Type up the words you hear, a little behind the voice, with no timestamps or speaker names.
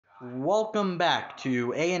Welcome back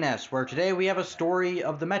to ANS, where today we have a story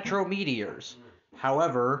of the Metro Meteors.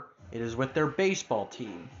 However, it is with their baseball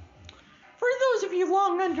team. For those of you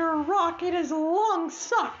long under a rock, it has long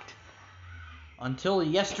sucked. Until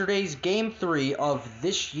yesterday's Game 3 of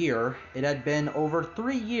this year, it had been over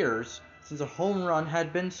 3 years since a home run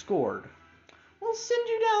had been scored. We'll send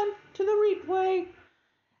you down to the replay.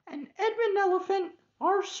 And Edmund Elephant,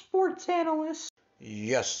 our sports analyst.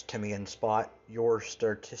 Yes, Timmy and Spot, your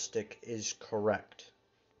statistic is correct.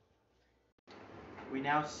 We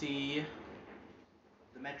now see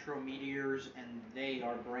the Metro Meteors, and they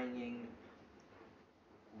are bringing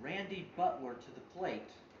Randy Butler to the plate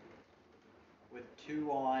with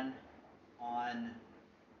two on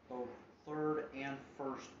both third and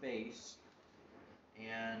first base.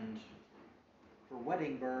 And for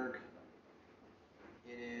Weddingberg,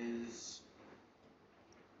 it is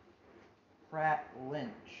Pratt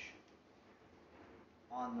Lynch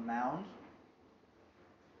on the mound,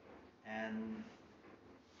 and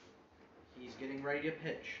he's getting ready to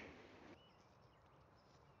pitch.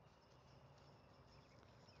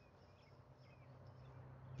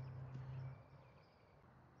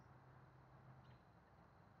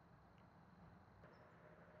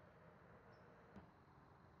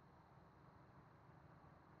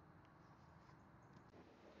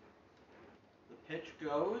 The pitch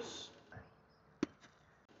goes.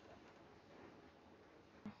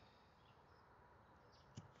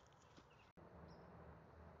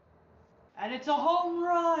 And it's a home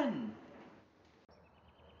run!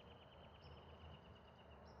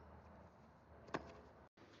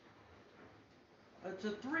 It's a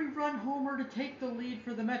 3-run homer to take the lead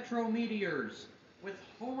for the Metro Meteors, with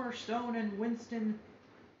Homer Stone and Winston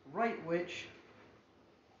Rightwich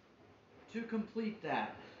to complete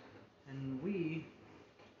that. And we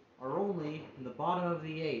are only in the bottom of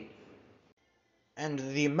the 8th. And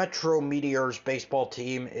the Metro Meteors baseball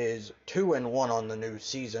team is 2-1 on the new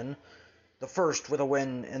season. The first with a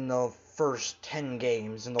win in the first 10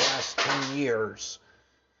 games in the last 10 years.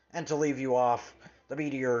 And to leave you off, the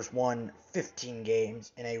Meteors won 15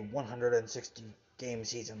 games in a 160-game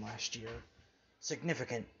season last year.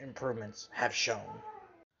 Significant improvements have shown.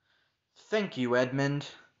 Thank you, Edmund.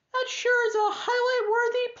 That sure is a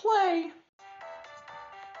highlight-worthy play.